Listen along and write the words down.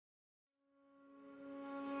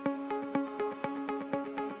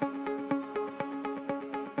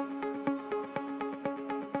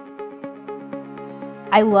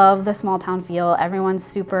I love the small town feel. Everyone's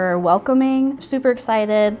super welcoming, super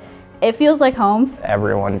excited. It feels like home.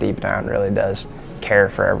 Everyone deep down really does care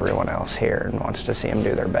for everyone else here and wants to see them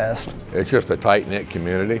do their best. It's just a tight-knit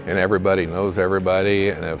community and everybody knows everybody,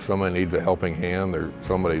 and if someone needs a helping hand,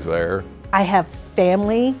 somebody's there. I have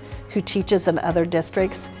family who teaches in other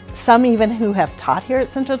districts, some even who have taught here at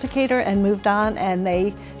Central Decatur and moved on, and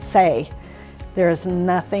they say there's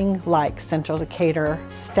nothing like Central Decatur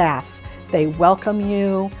staff. They welcome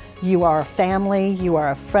you, you are a family, you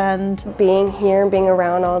are a friend. Being here, being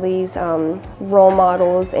around all these role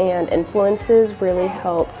models and influences really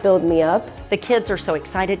helped build me up. The kids are so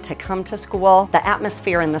excited to come to school. The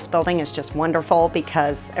atmosphere in this building is just wonderful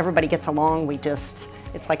because everybody gets along.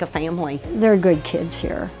 It's like a family. They're good kids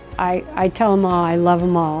here. I tell them all, I love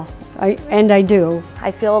them all. And I do.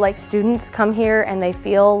 I feel like students come here and they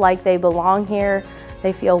feel like they belong here.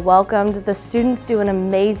 They feel welcomed. The students do an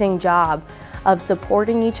amazing job of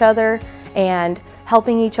supporting each other and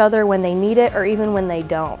helping each other when they need it or even when they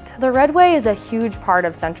don't. The Red Way is a huge part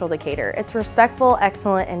of Central Decatur. It's respectful,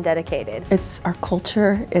 excellent, and dedicated. It's our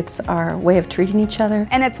culture, it's our way of treating each other.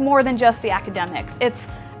 And it's more than just the academics. It's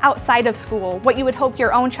outside of school, what you would hope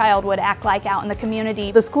your own child would act like out in the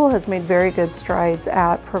community. The school has made very good strides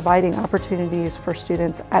at providing opportunities for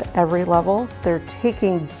students at every level. They're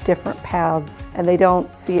taking different paths and they don't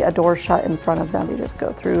see a door shut in front of them. They just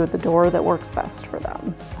go through the door that works best for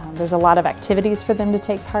them. There's a lot of activities for them to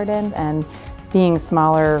take part in, and being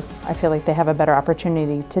smaller, I feel like they have a better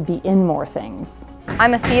opportunity to be in more things.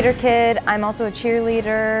 I'm a theater kid, I'm also a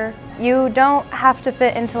cheerleader. You don't have to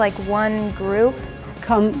fit into like one group.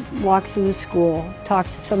 Come walk through the school, talk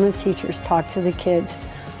to some of the teachers, talk to the kids,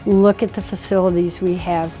 look at the facilities we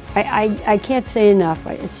have. I can't say enough.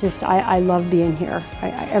 It's just, I love being here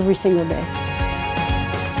every single day.